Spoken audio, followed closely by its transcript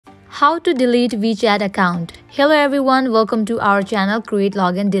How to delete WeChat account. Hello everyone, welcome to our channel Create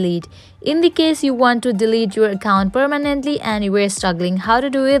Login Delete. In the case you want to delete your account permanently and you were struggling how to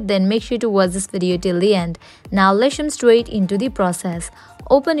do it, then make sure to watch this video till the end. Now let's jump straight into the process.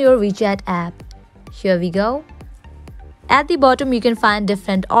 Open your WeChat app. Here we go. At the bottom you can find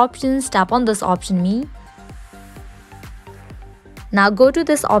different options. Tap on this option Me. Now go to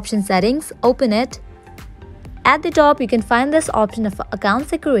this option Settings, open it. At the top, you can find this option of account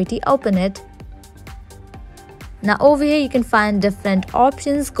security, open it. Now over here, you can find different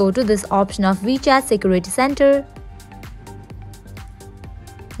options. Go to this option of WeChat Security Center.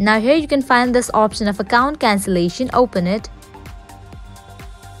 Now here you can find this option of account cancellation, open it.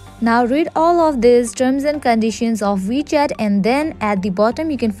 Now read all of these terms and conditions of WeChat, and then at the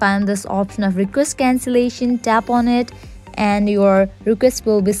bottom you can find this option of request cancellation, tap on it and your request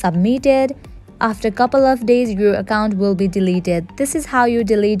will be submitted. After a couple of days, your account will be deleted. This is how you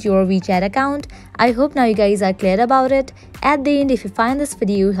delete your WeChat account. I hope now you guys are clear about it. At the end, if you find this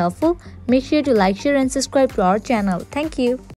video helpful, make sure to like, share and subscribe to our channel. Thank you.